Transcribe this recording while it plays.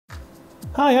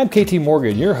Hi, I'm KT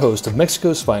Morgan, your host of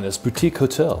Mexico's Finest Boutique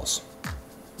Hotels.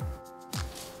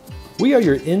 We are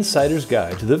your insider's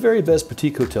guide to the very best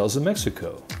boutique hotels in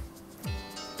Mexico.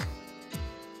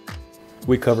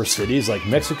 We cover cities like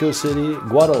Mexico City,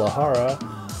 Guadalajara,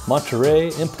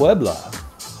 Monterrey, and Puebla.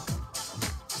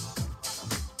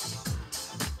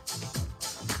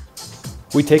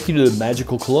 We take you to the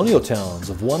magical colonial towns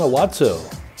of Guanajuato,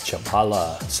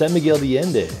 Chapala, San Miguel de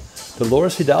Allende,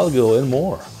 Dolores Hidalgo, and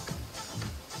more.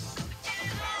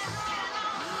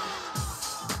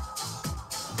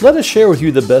 Let us share with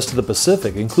you the best of the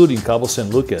Pacific, including Cabo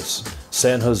San Lucas,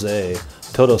 San Jose,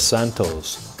 Todos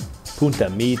Santos,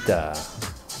 Punta Mita,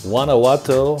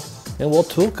 Guanajuato, and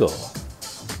Huatulco.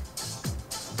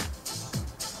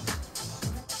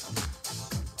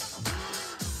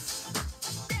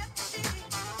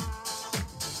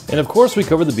 And of course, we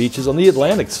cover the beaches on the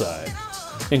Atlantic side,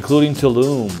 including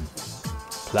Tulum,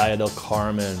 Playa del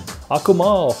Carmen,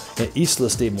 Akumal, and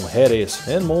Islas de Mujeres,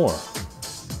 and more.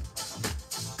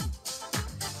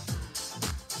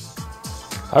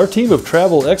 Our team of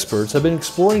travel experts have been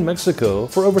exploring Mexico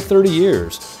for over 30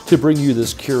 years to bring you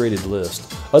this curated list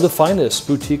of the finest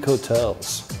boutique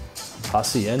hotels,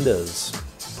 haciendas,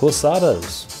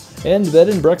 posadas, and bed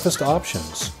and breakfast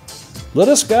options. Let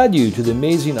us guide you to the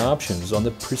amazing options on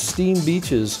the pristine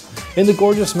beaches, in the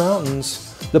gorgeous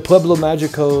mountains, the Pueblo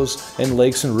Magicos, and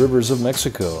lakes and rivers of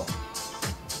Mexico.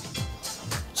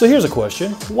 So here's a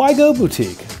question: why go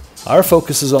boutique? Our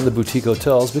focus is on the boutique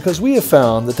hotels because we have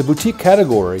found that the boutique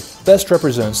category best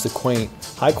represents the quaint,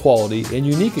 high quality, and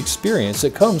unique experience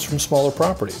that comes from smaller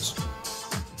properties.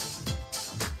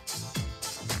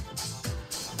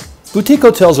 Boutique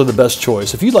hotels are the best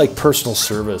choice if you like personal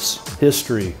service,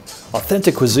 history,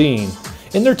 authentic cuisine,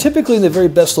 and they're typically in the very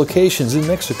best locations in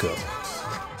Mexico.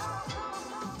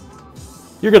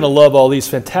 You're going to love all these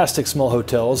fantastic small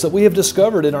hotels that we have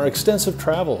discovered in our extensive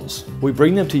travels. We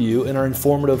bring them to you in our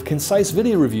informative, concise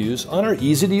video reviews on our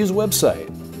easy-to-use website.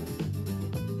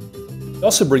 We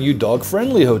also bring you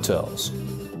dog-friendly hotels.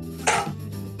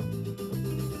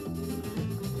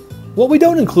 What we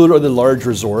don't include are the large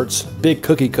resorts, big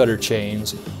cookie-cutter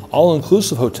chains,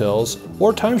 all-inclusive hotels,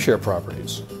 or timeshare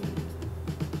properties.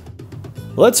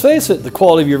 Let's face it, the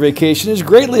quality of your vacation is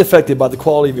greatly affected by the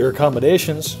quality of your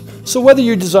accommodations. So whether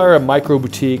you desire a micro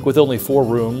boutique with only 4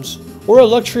 rooms or a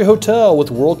luxury hotel with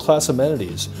world-class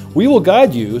amenities, we will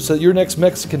guide you so that your next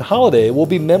Mexican holiday will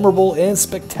be memorable and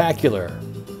spectacular.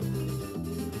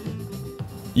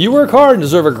 You work hard and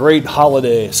deserve a great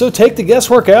holiday, so take the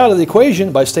guesswork out of the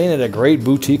equation by staying at a great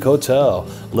boutique hotel.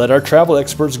 Let our travel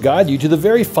experts guide you to the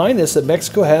very finest that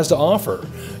Mexico has to offer.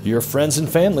 Your friends and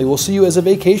family will see you as a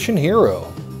vacation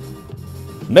hero.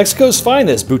 Mexico's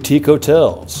finest boutique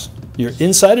hotels. Your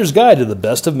insider's guide to the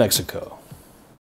best of Mexico.